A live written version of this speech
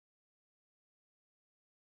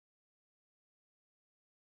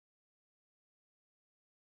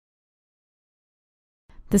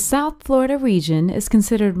The South Florida region is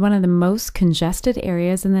considered one of the most congested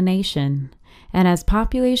areas in the nation, and as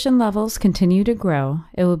population levels continue to grow,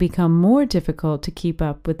 it will become more difficult to keep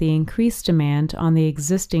up with the increased demand on the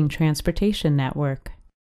existing transportation network.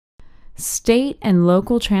 State and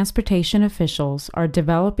local transportation officials are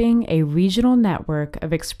developing a regional network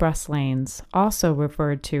of express lanes, also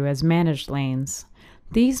referred to as managed lanes.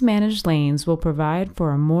 These managed lanes will provide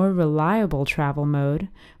for a more reliable travel mode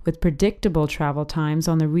with predictable travel times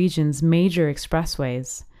on the region's major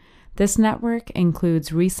expressways. This network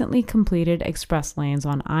includes recently completed express lanes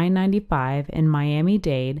on I-95 in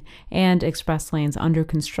Miami-Dade and express lanes under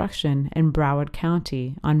construction in Broward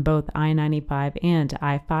County on both I-95 and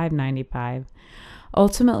I-595.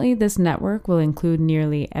 Ultimately, this network will include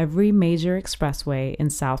nearly every major expressway in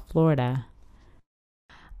South Florida.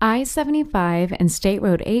 I-75 and State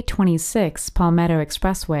Road 826 Palmetto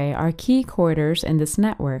Expressway are key corridors in this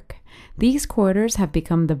network. These corridors have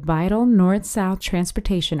become the vital north-south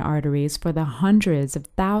transportation arteries for the hundreds of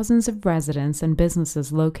thousands of residents and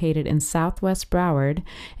businesses located in southwest Broward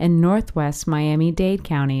and northwest Miami-Dade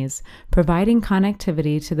counties, providing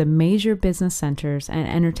connectivity to the major business centers and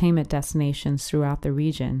entertainment destinations throughout the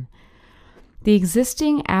region. The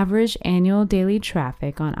existing average annual daily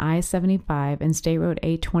traffic on I-75 and State Road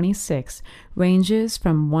 826 ranges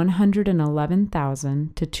from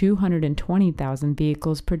 111,000 to 220,000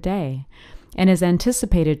 vehicles per day and is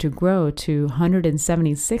anticipated to grow to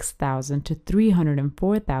 176,000 to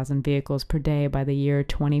 304,000 vehicles per day by the year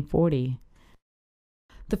 2040.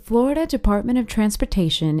 The Florida Department of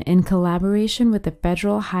Transportation, in collaboration with the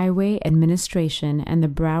Federal Highway Administration and the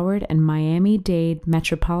Broward and Miami-Dade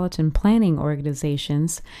Metropolitan Planning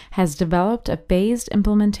Organizations, has developed a phased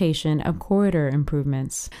implementation of corridor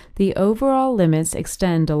improvements. The overall limits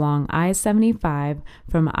extend along I-75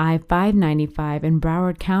 from I-595 in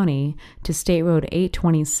Broward County to State Road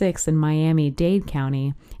 826 in Miami-Dade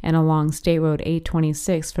County, and along State Road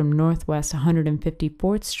 826 from Northwest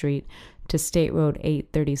 154th Street to State Road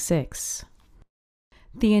 836.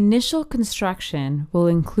 The initial construction will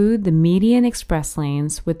include the median express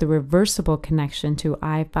lanes with the reversible connection to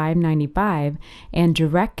I-595 and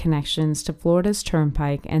direct connections to Florida's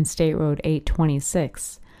Turnpike and State Road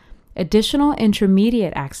 826. Additional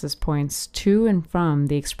intermediate access points to and from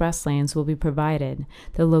the express lanes will be provided,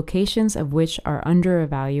 the locations of which are under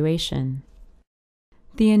evaluation.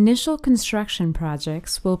 The initial construction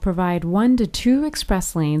projects will provide 1 to 2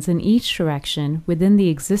 express lanes in each direction within the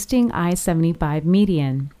existing I-75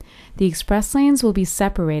 median. The express lanes will be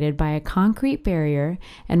separated by a concrete barrier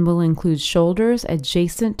and will include shoulders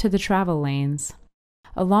adjacent to the travel lanes.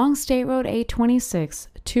 Along State Road 826,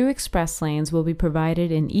 2 express lanes will be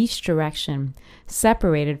provided in each direction,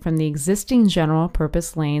 separated from the existing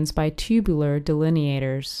general-purpose lanes by tubular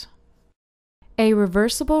delineators. A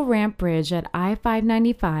reversible ramp bridge at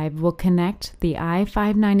I-595 will connect the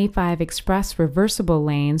I-595 express reversible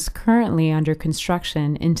lanes currently under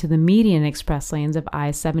construction into the median express lanes of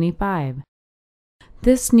I-75.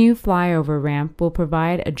 This new flyover ramp will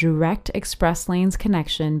provide a direct express lanes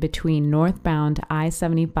connection between northbound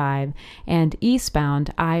I-75 and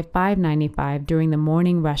eastbound I-595 during the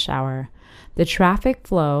morning rush hour. The traffic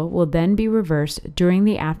flow will then be reversed during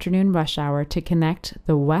the afternoon rush hour to connect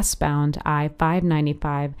the westbound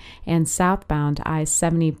I-595 and southbound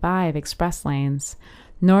I-75 express lanes.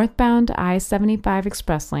 Northbound I-75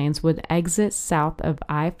 express lanes would exit south of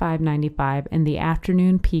I-595 in the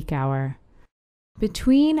afternoon peak hour.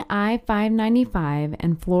 Between I-595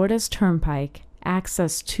 and Florida's Turnpike,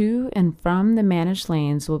 access to and from the managed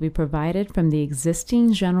lanes will be provided from the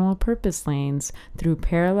existing general-purpose lanes through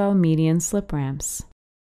parallel median slip ramps.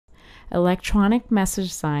 Electronic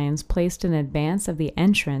message signs placed in advance of the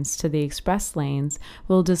entrance to the express lanes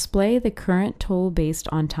will display the current toll based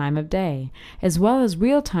on time of day, as well as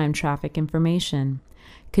real-time traffic information.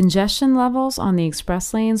 Congestion levels on the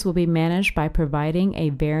express lanes will be managed by providing a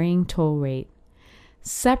varying toll rate.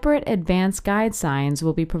 Separate advanced guide signs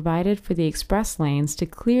will be provided for the express lanes to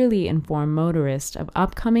clearly inform motorists of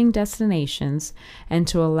upcoming destinations and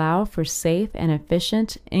to allow for safe and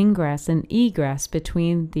efficient ingress and egress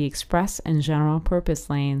between the express and general purpose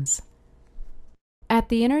lanes. At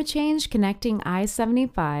the interchange connecting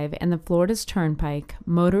I-75 and the Florida's Turnpike,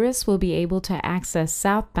 motorists will be able to access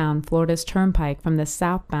southbound Florida's Turnpike from the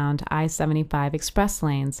southbound I-75 express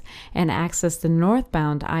lanes and access the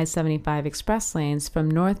northbound I-75 express lanes from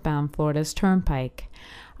northbound Florida's Turnpike.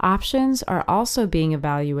 Options are also being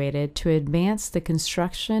evaluated to advance the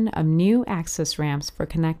construction of new access ramps for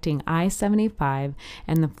connecting I-75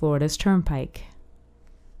 and the Florida's Turnpike.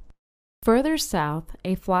 Further south,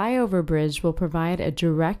 a flyover bridge will provide a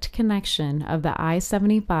direct connection of the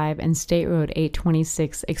I-75 and State Road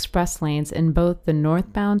 826 express lanes in both the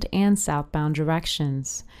northbound and southbound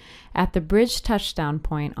directions. At the bridge touchdown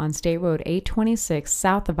point on State Road 826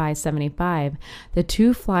 south of I-75, the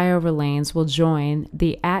two flyover lanes will join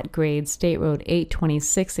the at-grade State Road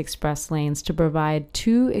 826 express lanes to provide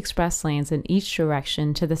two express lanes in each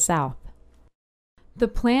direction to the south. The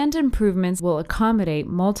planned improvements will accommodate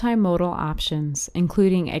multimodal options,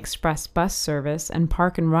 including express bus service and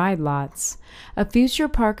park and ride lots. A future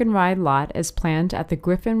park and ride lot is planned at the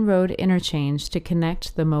Griffin Road interchange to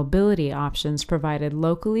connect the mobility options provided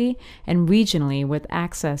locally and regionally with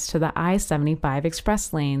access to the I-75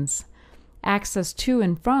 express lanes. Access to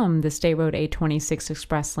and from the State Road 826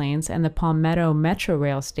 express lanes and the Palmetto Metro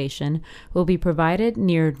Rail station will be provided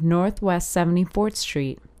near Northwest 74th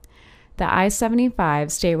Street. The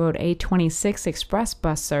I-75 State Road 826 express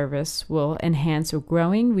bus service will enhance a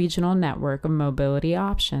growing regional network of mobility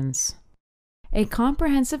options. A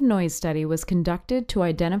comprehensive noise study was conducted to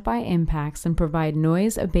identify impacts and provide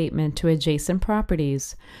noise abatement to adjacent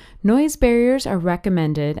properties. Noise barriers are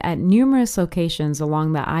recommended at numerous locations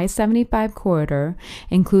along the I-75 corridor,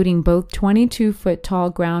 including both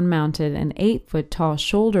 22-foot-tall ground-mounted and 8-foot-tall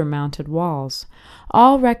shoulder-mounted walls.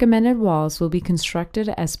 All recommended walls will be constructed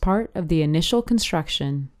as part of the initial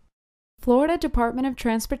construction. Florida Department of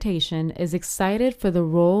Transportation is excited for the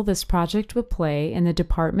role this project will play in the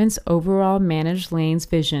department's overall managed lanes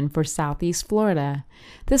vision for Southeast Florida.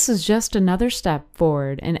 This is just another step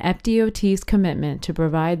forward in FDOT's commitment to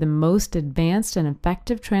provide the most advanced and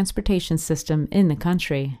effective transportation system in the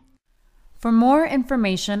country. For more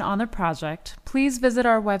information on the project, please visit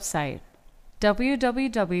our website,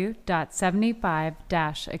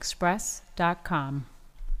 www.75-express.com.